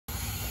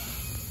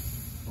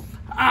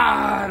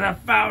Ah,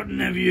 the fountain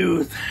of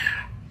youth.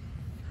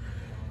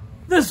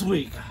 This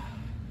week,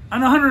 on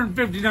the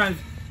 159th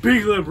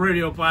Big Lip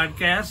Radio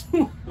podcast,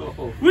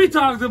 we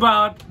talked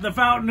about the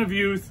fountain of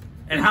youth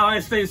and how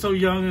I stay so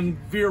young and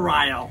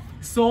virile.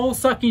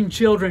 Soul-sucking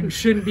children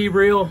shouldn't be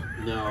real.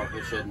 No,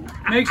 it shouldn't.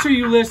 Make sure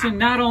you listen.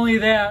 Not only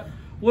that,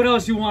 what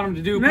else you want them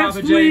to do, Next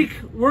Pappa J? week,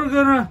 we're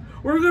gonna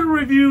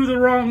review The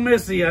Wrong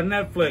Missy on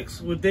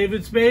Netflix with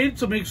David Spade,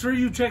 so make sure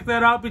you check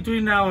that out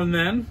between now and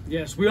then.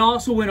 Yes, we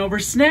also went over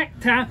snack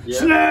time. Yeah.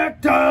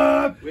 Snack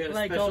time! We had a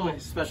Like special,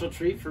 always. special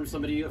treat from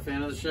somebody, a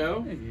fan of the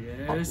show.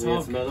 Yes, We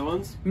had some other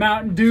ones.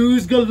 Mountain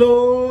Dews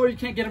galore. You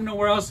can't get them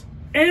nowhere else.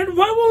 And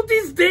why won't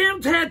these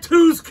damn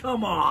tattoos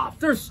come off?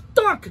 They're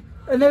stuck,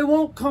 and they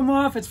won't come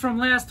off. It's from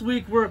last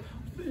week.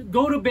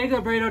 Go to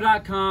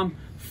BigLipRadio.com,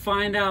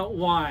 find out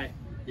why.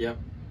 Yep.